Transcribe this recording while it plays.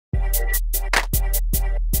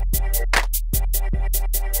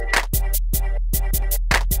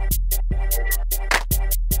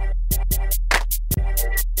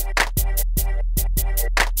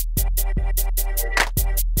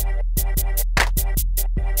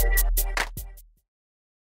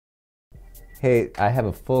Hey, I have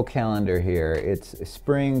a full calendar here. It's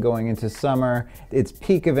spring going into summer. It's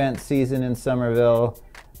peak event season in Somerville.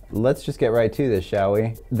 Let's just get right to this, shall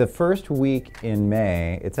we? The first week in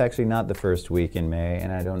May, it's actually not the first week in May,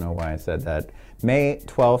 and I don't know why I said that. May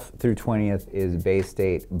 12th through 20th is Bay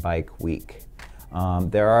State Bike Week.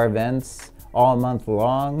 There are events all month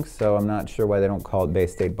long, so I'm not sure why they don't call it Bay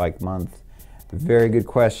State Bike Month. Very good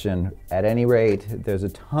question. At any rate, there's a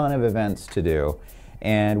ton of events to do,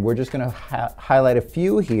 and we're just going to highlight a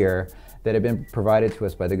few here that have been provided to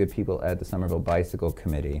us by the good people at the Somerville Bicycle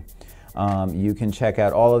Committee. You can check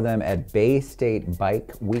out all of them at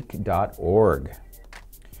baystatebikeweek.org.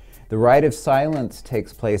 The Ride of Silence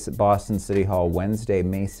takes place at Boston City Hall Wednesday,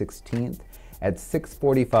 May 16th at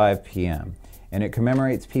 6:45 p.m. and it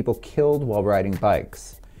commemorates people killed while riding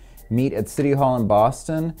bikes. Meet at City Hall in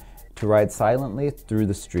Boston to ride silently through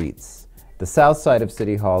the streets. The south side of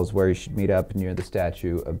City Hall is where you should meet up near the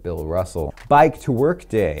statue of Bill Russell. Bike to Work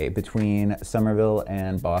Day between Somerville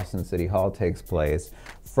and Boston City Hall takes place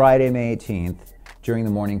Friday, May 18th during the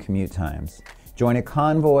morning commute times. Join a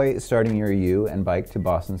convoy starting near you and bike to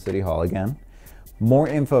Boston City Hall again. More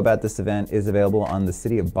info about this event is available on the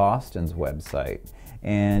City of Boston's website.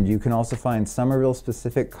 And you can also find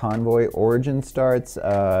Somerville-specific convoy origin starts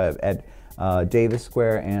at Davis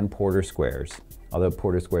Square and Porter Squares. Although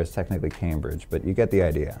Porter Square is technically Cambridge, but you get the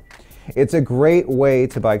idea. It's a great way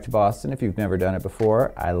to bike to Boston if you've never done it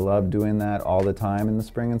before. I love doing that all the time in the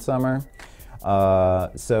spring and summer.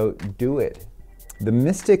 So do it. The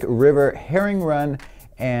Mystic River Herring Run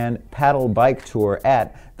and Paddle Bike Tour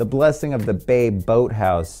at the Blessing of the Bay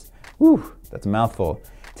Boathouse, whew, that's a mouthful,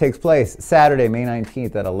 takes place Saturday, May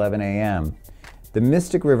 19th at 11 a.m. The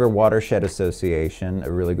Mystic River Watershed Association,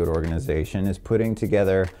 a really good organization, is putting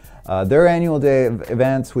together their annual day of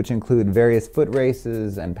events, which include various foot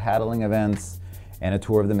races and paddling events, and a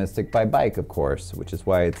tour of the Mystic by bike, of course, which is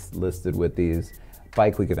why it's listed with these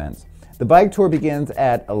Bike Week events. The bike tour begins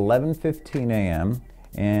at 11:15 a.m.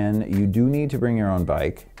 and you do need to bring your own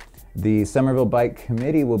bike. The Somerville Bike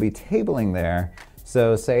Committee will be tabling there,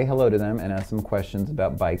 so say hello to them and ask some questions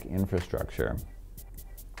about bike infrastructure.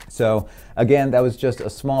 So again, that was just a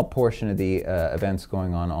small portion of the events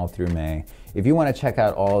going on all through May. If you want to check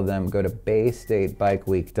out all of them, go to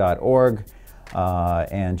baystatebikeweek.org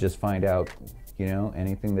and just find out, you know,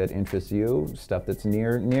 anything that interests you, stuff that's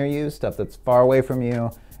near you, stuff that's far away from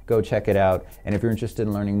you. Go check it out. And if you're interested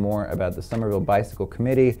in learning more about the Somerville Bicycle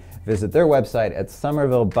Committee, visit their website at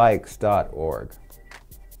somervillebikes.org.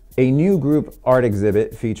 A new group art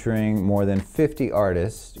exhibit featuring more than 50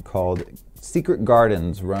 artists called Secret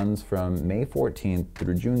Gardens runs from May 14th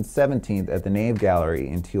through June 17th at the Nave Gallery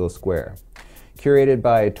in Teal Square. Curated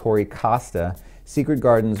by Tori Costa, Secret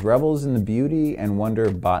Gardens revels in the beauty and wonder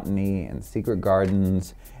of botany and secret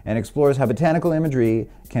gardens and explores how botanical imagery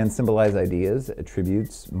can symbolize ideas,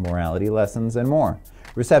 attributes, morality lessons, and more.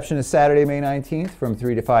 Reception is Saturday, May 19th from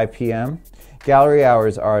 3 to 5 p.m. Gallery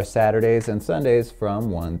hours are Saturdays and Sundays from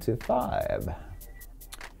 1 to 5.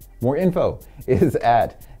 More info is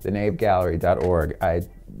at thenavegallery.org. I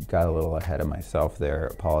got a little ahead of myself there,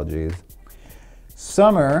 apologies.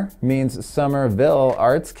 Summer means Somerville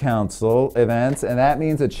Arts Council events, and that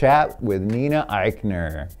means a chat with Nina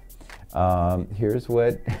Eichner. Here's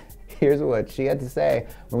what she had to say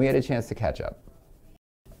when we had a chance to catch up.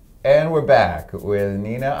 And we're back with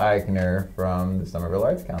Nina Eichner from the Somerville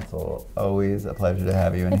Arts Council. Always a pleasure to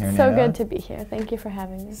have you in here, Nina. It's so good to be here. Thank you for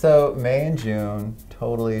having me. So May and June,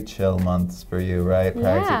 totally chill months for you, right?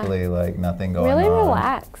 Yeah. Practically like nothing going on. Really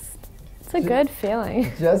relaxed. It's a good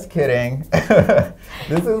feeling. Just kidding.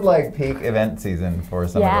 This is like peak event season for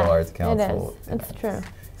Somerville Arts Council. It is. It's true.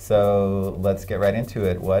 So let's get right into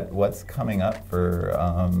it. What's coming up for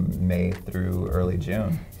May through early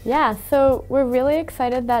June? Yeah, so we're really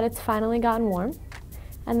excited that it's finally gotten warm,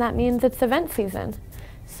 and that means it's event season.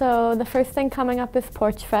 So the first thing coming up is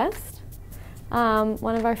Porch Fest,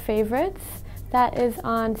 one of our favorites. That is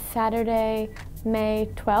on Saturday, May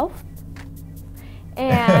 12th.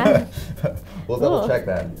 And we'll double check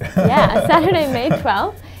that. Yeah, Saturday, May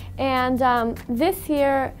 12th. And this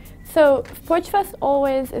year, so Porch Fest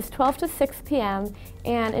always is 12 to 6 p.m.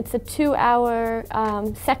 and it's a 2-hour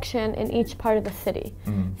section in each part of the city.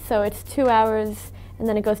 So it's 2 hours and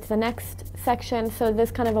then it goes to the next section, so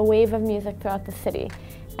there's kind of a wave of music throughout the city.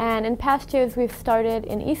 And in past years we've started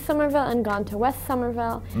in East Somerville and gone to West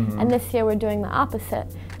Somerville, and this year we're doing the opposite.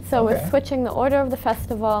 So we're switching the order of the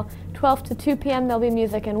festival. 12 to 2 p.m. there'll be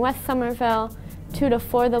music in West Somerville, 2 to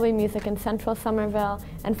 4 there'll be music in Central Somerville,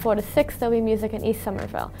 and 4 to 6 there'll be music in East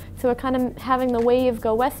Somerville. So we're kind of having the wave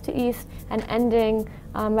go west to east and ending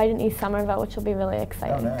right in East Somerville, which will be really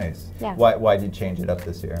exciting. Oh, nice. Yeah. Why did you change it up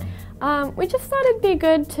this year? We just thought it'd be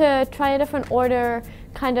good to try a different order,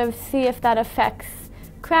 kind of see if that affects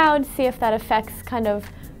crowds, see if that affects kind of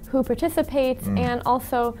who participates, and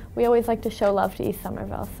also we always like to show love to East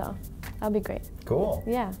Somerville, so that'll be great. Cool.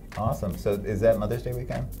 Yeah. Awesome. So is that Mother's Day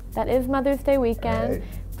weekend? That is Mother's Day weekend.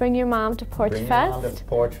 Right. Bring your mom to Porch Bring Fest. your mom to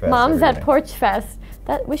Porch Fest. Moms at Porch Fest.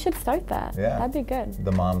 We should start that. Yeah. That'd be good.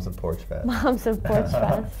 The Moms of Porch Fest. Moms of Porch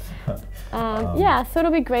Fest. Yeah, so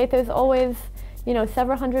it'll be great. There's always,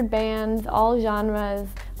 several hundred bands, all genres,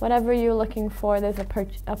 whatever you're looking for. There's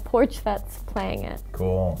a porch that's playing it.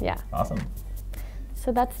 Cool. Yeah. Awesome.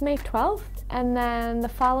 So that's May 12th, and then the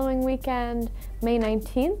following weekend, May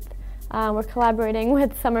 19th, we're collaborating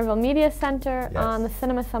with Somerville Media Center on the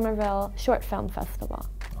Cinema Somerville Short Film Festival.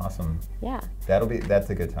 Awesome. Yeah. That's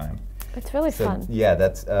a good time. It's really fun. Yeah,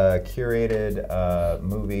 that's curated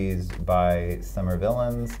movies by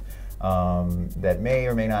Somervillans that may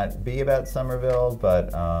or may not be about Somerville,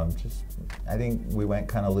 but I think we went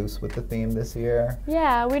kind of loose with the theme this year.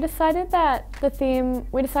 Yeah, we decided on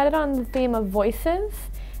the theme of voices,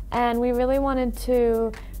 and we really wanted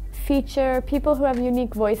to feature people who have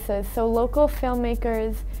unique voices, so local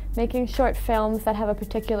filmmakers making short films that have a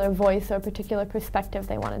particular voice or a particular perspective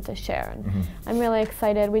they wanted to share. And I'm really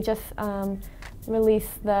excited. We just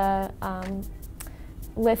released the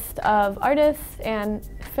list of artists and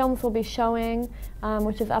films we'll be showing,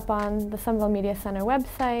 which is up on the Somerville Media Center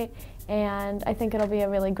website, and I think it'll be a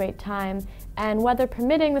really great time. And weather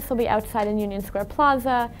permitting, this will be outside in Union Square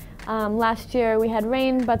Plaza. Last year we had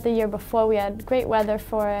rain, but the year before we had great weather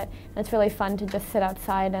for it, and it's really fun to just sit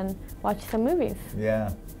outside and watch some movies.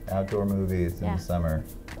 Yeah, outdoor movies in the summer.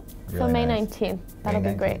 Really so May nice. 19th, that'll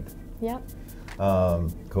be great. Yep.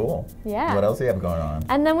 Cool. Yeah. What else do you have going on?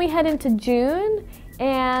 And then we head into June,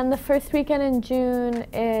 and the first weekend in June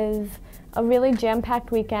is a really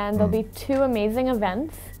jam-packed weekend. There'll be 2 amazing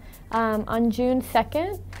events. On June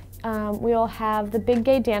 2nd, we will have the Big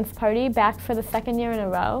Gay Dance Party back for the 2nd year in a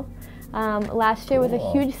row. Last year was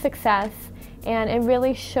a huge success, and it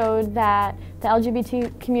really showed that the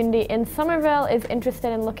LGBT community in Somerville is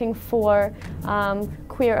interested in looking for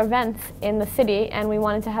queer events in the city, and we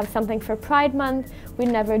wanted to have something for Pride Month. We'd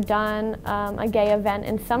never done a gay event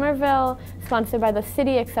in Somerville, sponsored by the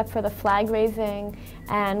city, except for the flag raising,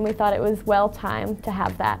 and we thought it was well timed to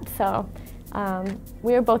have that. So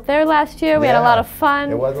we were both there last year. We had a lot of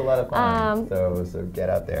fun. It was a lot of fun. So get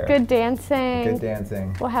out there. Good dancing. Good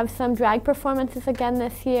dancing. We'll have some drag performances again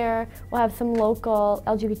this year. We'll have some local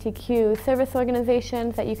LGBTQ service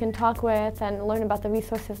organizations that you can talk with and learn about the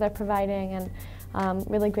resources they're providing, and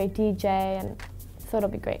really great DJ, and so it'll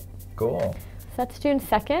be great. Cool. So that's June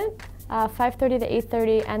 2nd, 5:30 to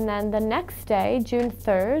 8:30, and then the next day, June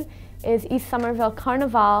 3rd, is East Somerville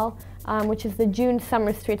Carnival, which is the June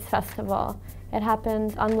Summer Streets Festival. It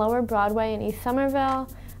happens on Lower Broadway in East Somerville.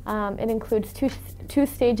 It includes two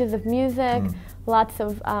stages of music, lots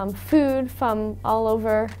of food from all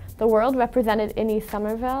over the world represented in East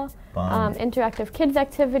Somerville, interactive kids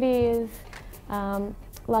activities,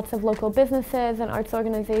 lots of local businesses and arts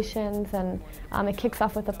organizations, and it kicks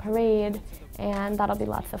off with a parade, and that'll be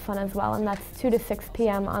lots of fun as well, and that's 2 to 6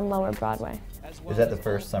 p.m. on Lower Broadway. Is that the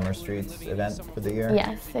first Summer Streets event for the year?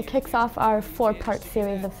 Yes, it kicks off our 4-part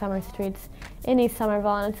series of Summer Streets in East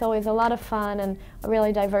Somerville, and it's always a lot of fun and a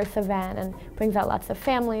really diverse event, and brings out lots of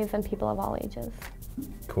families and people of all ages.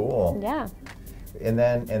 Cool. Yeah. And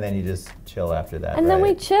then you just chill after that. And then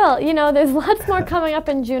we chill. There's lots more coming up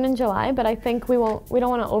in June and July, but I think we don't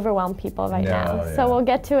want to overwhelm people right now. So we'll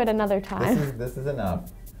get to it another time. This is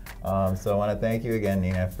enough. So I want to thank you again,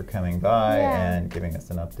 Nina, for coming by and giving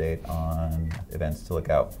us an update on events to look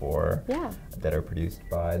out for that are produced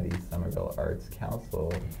by the Somerville Arts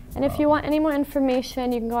Council. And if you want any more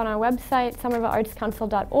information, you can go on our website,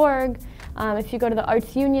 somervilleartscouncil.org. If you go to the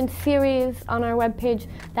Arts Union series on our webpage,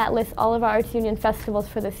 that lists all of our Arts Union festivals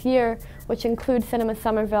for this year, which include Cinema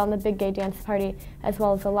Somerville and the Big Gay Dance Party, as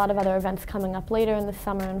well as a lot of other events coming up later in the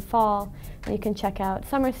summer and fall. And you can check out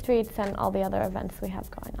Summer Streets and all the other events we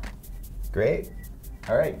have going on. Great.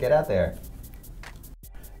 All right, get out there.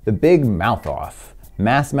 The Big Mouth Off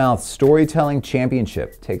Mass Mouth Storytelling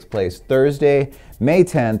Championship takes place Thursday, May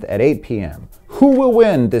 10th at 8 p.m. Who will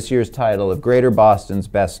win this year's title of Greater Boston's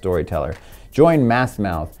Best Storyteller? Join Mass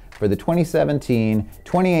Mouth for the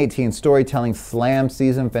 2017-2018 Storytelling Slam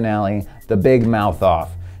season finale, The Big Mouth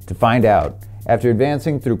Off, to find out. After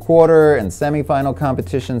advancing through quarter and semifinal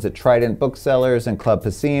competitions at Trident Booksellers and Club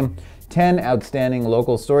Passim, 10 outstanding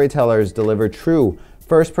local storytellers deliver true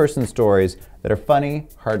first-person stories that are funny,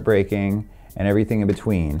 heartbreaking, and everything in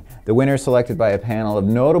between. The winner, selected by a panel of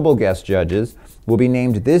notable guest judges, will be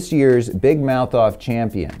named this year's Big Mouth Off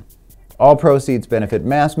champion. All proceeds benefit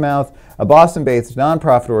Mass Mouth, a Boston-based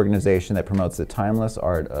nonprofit organization that promotes the timeless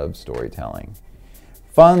art of storytelling.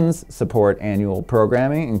 Funds support annual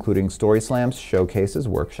programming, including story slams, showcases,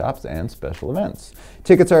 workshops, and special events.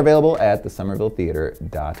 Tickets are available at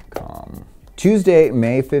thesomervilletheater.com. Tuesday,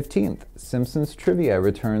 May 15th, Simpsons Trivia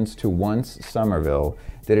returns to Once Somerville.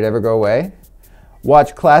 Did it ever go away?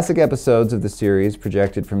 Watch classic episodes of the series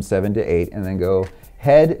projected from 7 to 8 and then go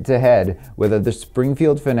head-to-head with other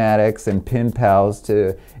Springfield fanatics and pin pals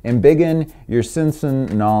to embiggen your Simpson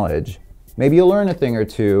knowledge. Maybe you'll learn a thing or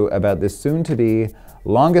two about this soon-to-be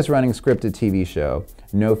longest-running scripted TV show.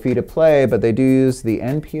 No fee to play, but they do use the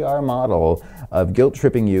NPR model of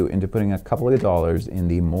guilt-tripping you into putting a couple of dollars in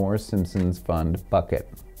the More Simpsons Fund bucket.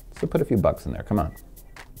 So put a few bucks in there, come on.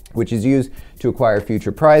 Which is used to acquire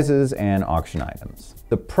future prizes and auction items.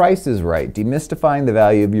 The Price is Right, Demystifying the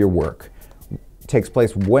Value of Your Work, takes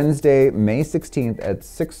place Wednesday, May 16th at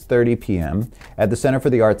 6:30 p.m. at the Center for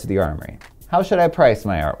the Arts at the Armory. How should I price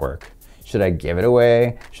my artwork? Should I give it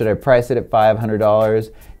away? Should I price it at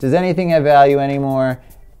 $500? Does anything have value anymore?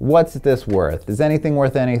 What's this worth? Is anything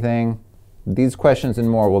worth anything? These questions and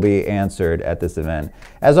more will be answered at this event.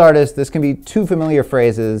 As artists, this can be two familiar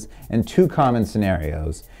phrases and two common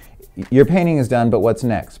scenarios. Your painting is done, but what's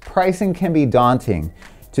next? Pricing can be daunting.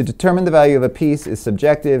 To determine the value of a piece is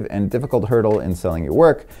subjective and a difficult hurdle in selling your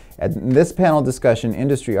work. At this panel discussion,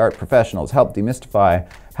 industry art professionals help demystify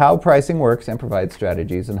how pricing works and provide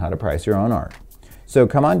strategies on how to price your own art. So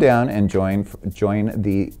come on down and join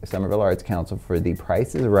the Somerville Arts Council for The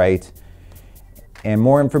Price is Right. And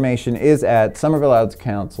more information is at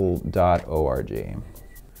somervilleartscouncil.org.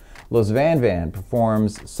 Los Van Van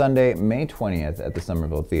performs Sunday, May 20th at the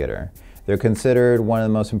Somerville Theater. They're considered one of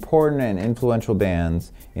the most important and influential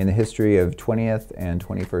bands in the history of 20th and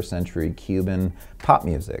 21st century Cuban pop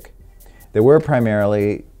music. There were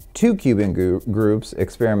primarily two Cuban groups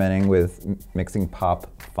experimenting with mixing pop,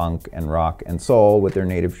 funk, and rock and soul with their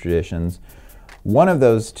native traditions. One of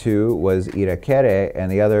those two was Irakere,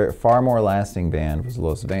 and the other, far more lasting band was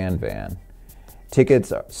Los Van Van.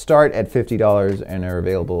 Tickets start at $50 and are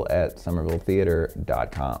available at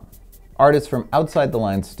somervilletheater.com. Artists from Outside the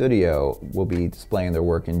Lines Studio will be displaying their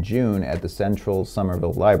work in June at the Central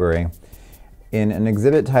Somerville Library in an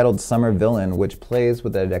exhibit titled Summer Villain, which plays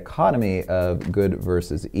with a dichotomy of good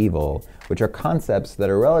versus evil, which are concepts that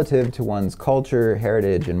are relative to one's culture,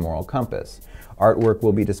 heritage, and moral compass. Artwork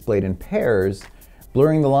will be displayed in pairs,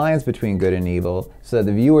 blurring the lines between good and evil so that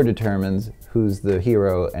the viewer determines who's the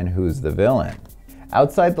hero and who's the villain.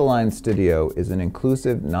 Outside the Lines Studio is an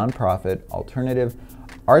inclusive, nonprofit, alternative,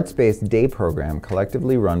 arts-based day program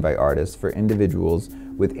collectively run by artists for individuals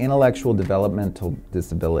with intellectual developmental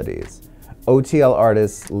disabilities. OTL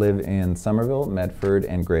artists live in Somerville, Medford,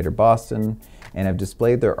 and Greater Boston, and have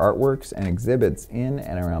displayed their artworks and exhibits in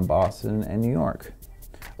and around Boston and New York.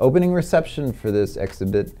 Opening reception for this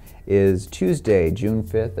exhibit is Tuesday, June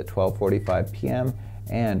 5th at 12:45 p.m.,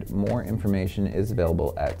 and more information is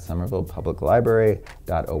available at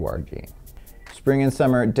somervillepubliclibrary.org. Spring and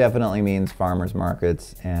summer definitely means farmers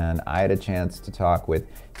markets, and I had a chance to talk with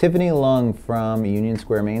Tiffany Leung from Union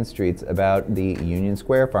Square Main Streets about the Union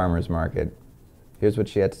Square Farmers Market. Here's what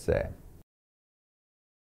she had to say.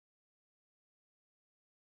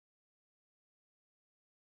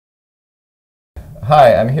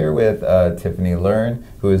 Hi, I'm here with Tiffany Leung,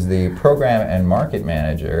 who is the Program and Market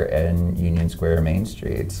Manager at Union Square Main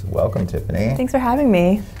Streets. Welcome, Tiffany. Thanks for having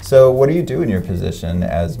me. So what do you do in your position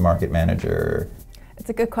as Market Manager?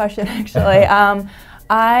 It's a good question, actually.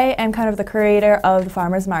 I am kind of the curator of the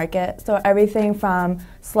farmers market, so everything from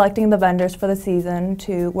selecting the vendors for the season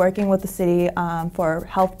to working with the city for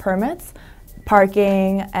health permits,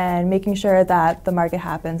 parking, and making sure that the market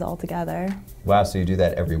happens all together. Wow, so you do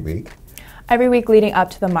that every week? Every week leading up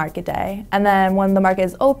to the market day. And then when the market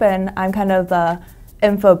is open, I'm kind of the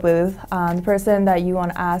info booth, the person that you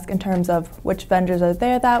want to ask in terms of which vendors are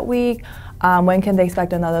there that week, when can they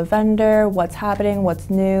expect another vendor, what's happening, what's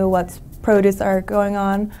new, what's produce are going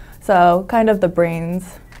on. So kind of the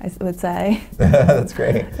brains, I would say. That's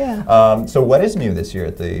great. Yeah. So what is new this year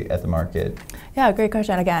at the market? Yeah, great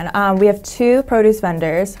question again. We have 2 produce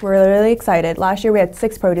vendors. We're really excited. Last year we had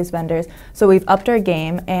 6 produce vendors, so we've upped our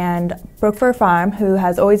game, and Brookford Farm, who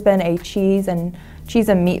has always been a cheese and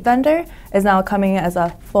meat vendor, is now coming as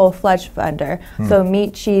a full-fledged vendor, so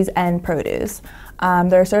meat, cheese, and produce.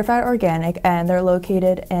 They're certified organic, and they're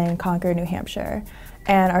located in Concord, New Hampshire.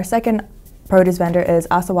 And our second produce vendor is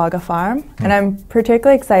Asawaga Farm, and I'm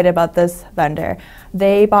particularly excited about this vendor.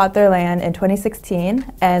 They bought their land in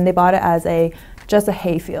 2016, and they bought it as just a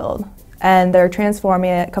hayfield, and they're transforming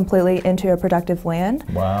it completely into a productive land.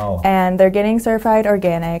 Wow. And they're getting certified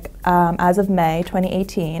organic as of May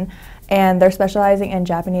 2018, and they're specializing in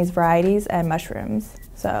Japanese varieties and mushrooms.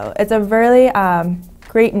 So it's a really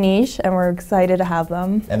great niche, and we're excited to have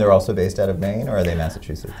them. And they're also based out of Maine, or are they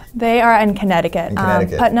Massachusetts? They are in Connecticut, In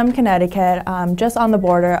Connecticut. Putnam, Connecticut, just on the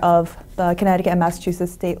border of the Connecticut and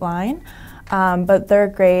Massachusetts state line. But they're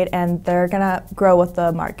great, and they're gonna grow with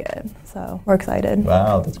the market. So we're excited.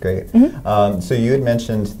 Wow, that's great. So you had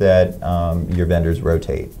mentioned that your vendors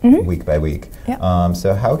rotate week by week. Yep.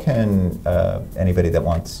 So how can anybody that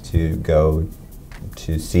wants to go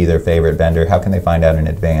to see their favorite vendor, how can they find out in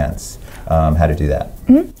advance how to do that?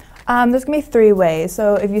 There's going to be 3 ways.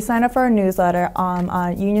 So if you sign up for our newsletter on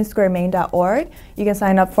unionsquaremaine.org, you can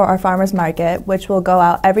sign up for our farmers market, which will go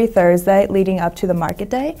out every Thursday leading up to the market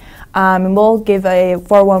day. And we'll give a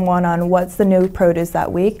 411 on what's the new produce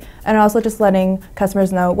that week, and also just letting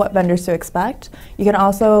customers know what vendors to expect. You can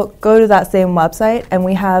also go to that same website, and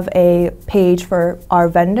we have a page for our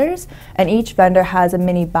vendors, and each vendor has a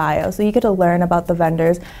mini bio. So you get to learn about the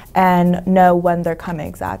vendors and know when they're coming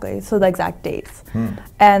exactly, so the exact dates.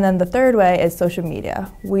 And then the third way is social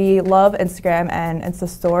media. We love Instagram and Insta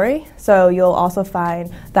Story, so you'll also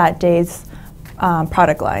find that day's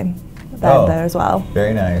product line there as well.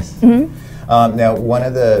 Very nice. Now, one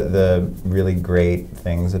of the really great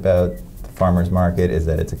things about the farmers market is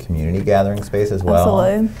that it's a community gathering space as well.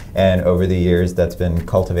 Absolutely. And over the years, that's been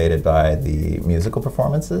cultivated by the musical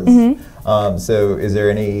performances. So is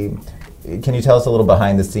there can you tell us a little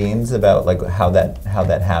behind the scenes about like how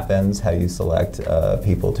that happens, how you select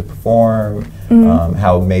people to perform,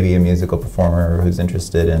 how maybe a musical performer who's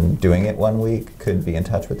interested in doing it one week could be in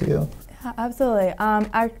touch with you? Yeah, absolutely.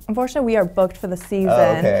 Unfortunately, we are booked for the season,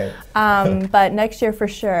 okay. But next year for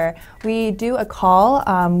sure. We do a call.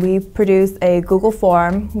 We produce a Google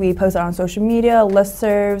form. We post it on social media,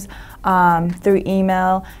 listservs, through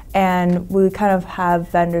email, and we kind of have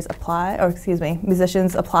vendors apply, or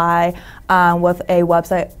musicians apply with a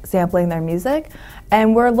website sampling their music.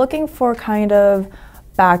 And we're looking for kind of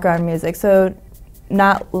background music, so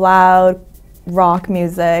not loud rock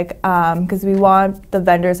music, because we want the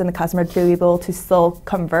vendors and the customer to be able to still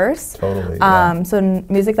converse. Totally. Yeah. So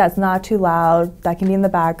music that's not too loud, that can be in the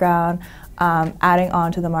background, adding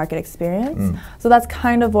on to the market experience. So that's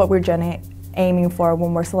kind of what we're aiming for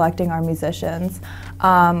when we're selecting our musicians.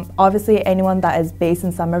 Obviously, anyone that is based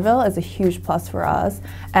in Somerville is a huge plus for us,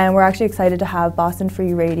 and we're actually excited to have Boston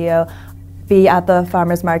Free Radio be at the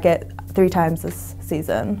farmers market 3 times this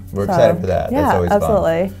season. We're excited for that. Yeah, that's always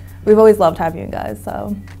absolutely. Fun. We've always loved having you guys.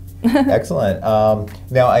 So. Excellent.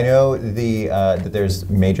 Now I know that there's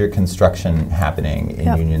major construction happening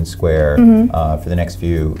in Union Square for the next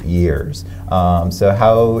few years. So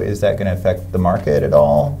how is that going to affect the market at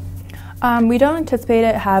all? We don't anticipate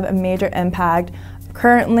it have a major impact.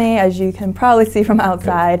 Currently, as you can probably see from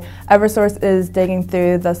outside, Eversource is digging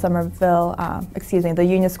through the Somerville, the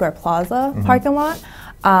Union Square Plaza parking lot.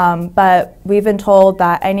 But we've been told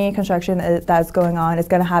that any construction that's going on is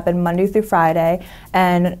going to happen Monday through Friday,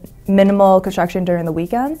 and minimal construction during the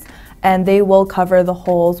weekends. And they will cover the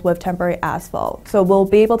holes with temporary asphalt. So we'll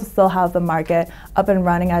be able to still have the market up and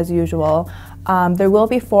running as usual. There will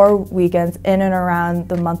be 4 weekends in and around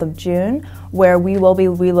the month of June where we will be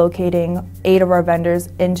relocating 8 of our vendors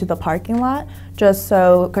into the parking lot, just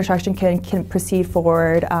so construction can proceed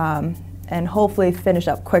forward and hopefully finish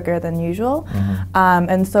up quicker than usual.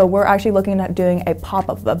 And so we're actually looking at doing a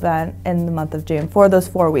pop-up event in the month of June for those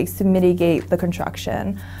 4 weeks to mitigate the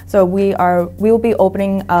construction. So we will be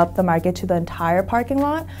opening up the market to the entire parking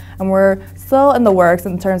lot, and we're still in the works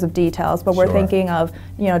in terms of details, but we're thinking of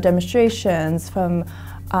demonstrations from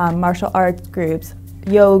martial arts groups,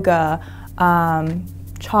 yoga,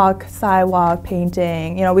 chalk sidewalk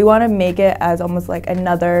painting. We want to make it as almost like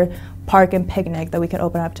another park and picnic that we can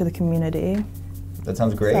open up to the community. That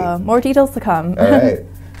sounds great. So more details to come. All right.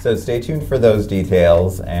 So stay tuned for those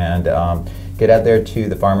details, and get out there to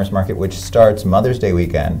the farmers market, which starts Mother's Day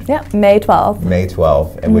weekend. Yeah, May 12th. May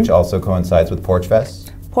 12th, and which also coincides with Porch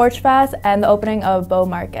Fest. Porch Fest and the opening of Bow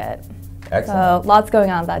Market. Excellent. So lots going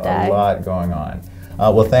on that day. A lot going on.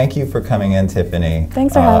 Well, thank you for coming in, Tiffany.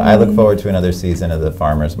 Thanks for having me. I look forward to another season of the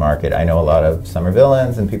farmers market. I know a lot of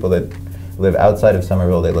Somervilleans and people that live outside of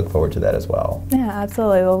Somerville, they look forward to that as well. Yeah,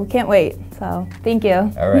 absolutely. Well, we can't wait. So thank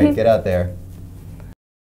you. All right, get out there.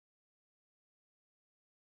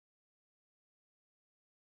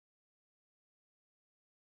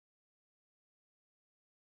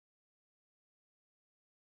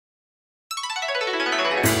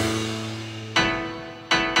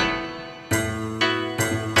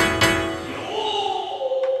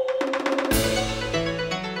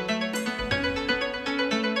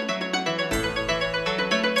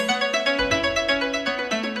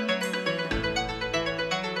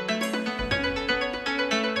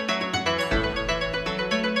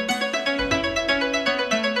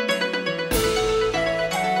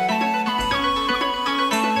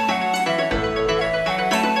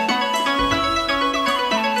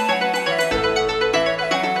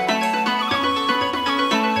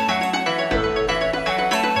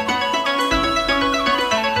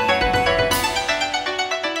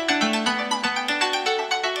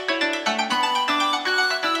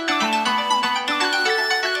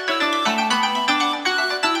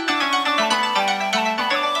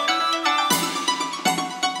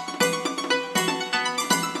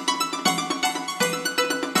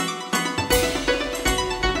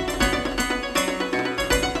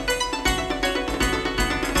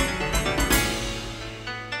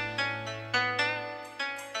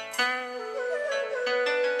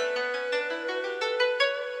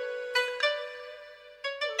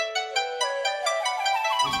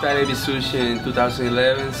 started with sushi in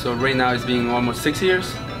 2011, so right now it's been almost 6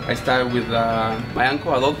 years. I started with my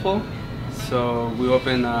uncle Adolfo, so we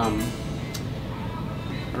opened, I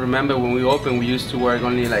remember when we opened we used to work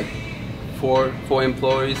only like four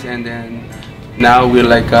employees, and then now we're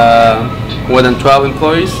like more than 12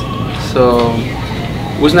 employees, so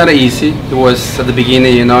it was not easy. It was at the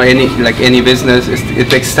beginning, you know, any business, it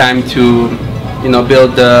takes time to, you know,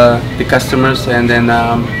 build the customers, and then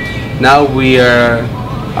now we are,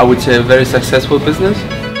 I would say, a very successful business.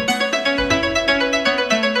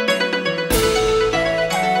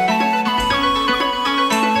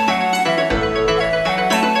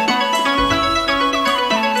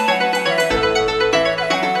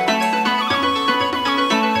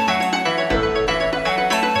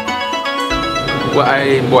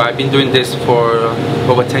 Well, I've been doing this for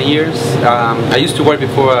over 10 years. I used to work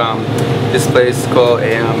before this place called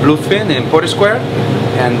Bluefin in Porter Square,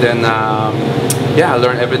 and then yeah, I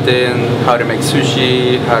learned everything: how to make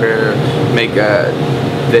sushi, how to make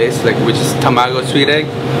this, like, which is tamago sweet egg,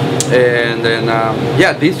 and then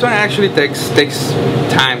yeah, this one actually takes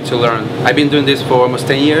time to learn. I've been doing this for almost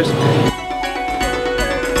 10 years.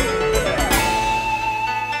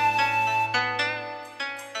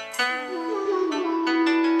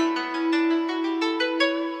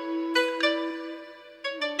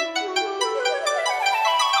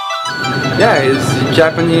 Yeah, it's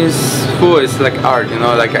Japanese food. It's like art, you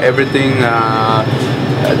know, like everything.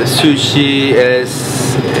 The sushi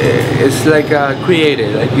is like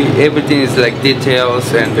created. Like everything is like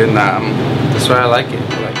details, and then that's why I like it.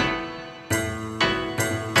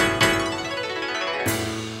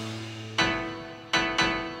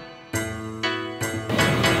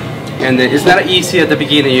 And it's not easy at the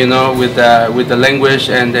beginning, you know, with the language,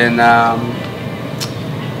 and then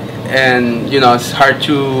and you know, it's hard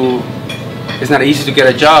to. It's not easy to get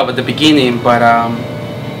a job at the beginning, but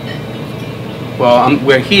well,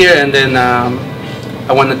 we're here, and then I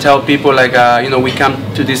want to tell people, like, you know, we come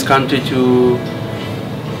to this country to,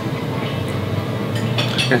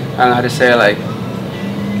 I don't know how to say it, like,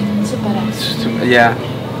 yeah,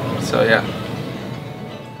 so yeah.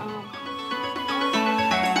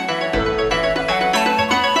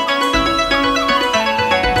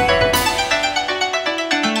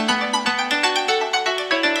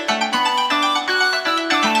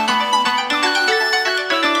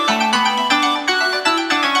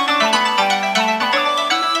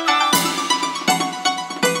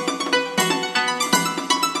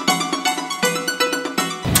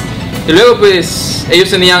 Y luego pues ellos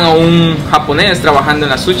tenían a un japonés trabajando en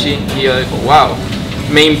la sushi, y yo digo, wow,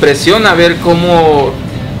 me impresiona ver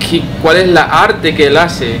cuál es la arte que él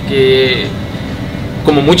hace, que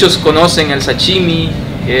como muchos conocen el sashimi,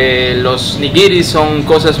 los nigiris son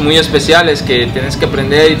cosas muy especiales que tienes que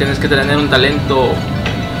aprender y tienes que tener un talento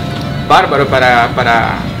bárbaro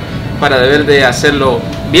para deber de hacerlo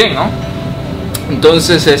bien, ¿no?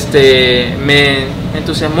 Entonces me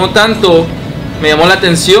entusiasmó tanto, me llamó la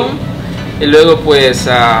atención. Y luego pues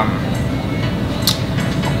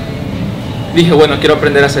dije, bueno, quiero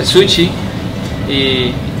aprender a hacer sushi,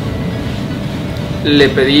 y le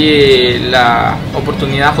pedí la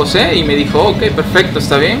oportunidad a José y me dijo, ok, perfecto,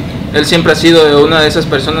 está bien. Él siempre ha sido una de esas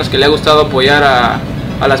personas que le ha gustado apoyar a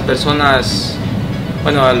las personas,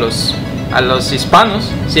 bueno, a los hispanos,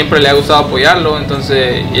 siempre le ha gustado apoyarlo.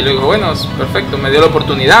 Entonces, y le digo, bueno, perfecto, me dio la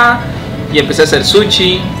oportunidad y empecé a hacer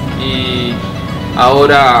sushi, y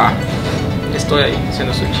ahora estoy ahí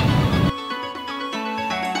haciendo sushi.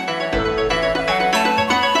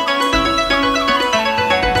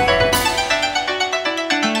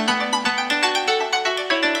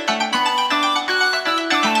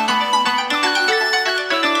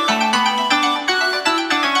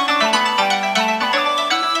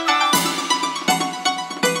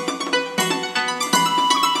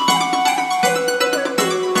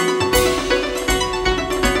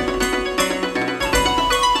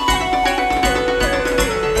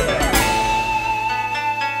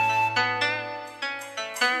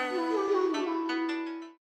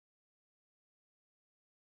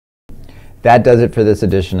 That does it for this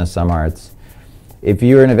edition of SOM ARTS. If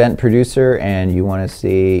you're an event producer and you want to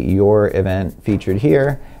see your event featured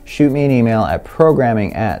here, shoot me an email at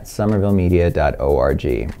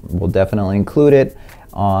programming@somervillemedia.org. We'll definitely include it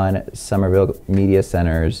on Somerville Media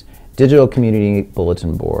Center's Digital Community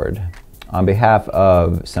Bulletin Board. On behalf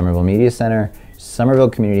of Somerville Media Center, Somerville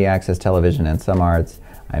Community Access Television, and SOM ARTS,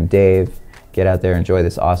 I'm Dave. Get out there, enjoy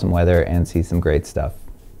this awesome weather, and see some great stuff.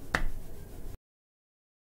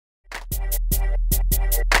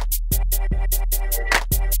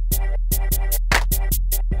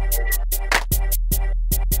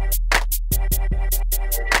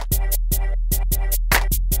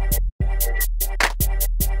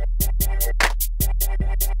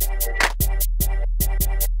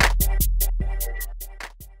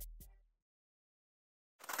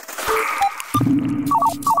 Bye.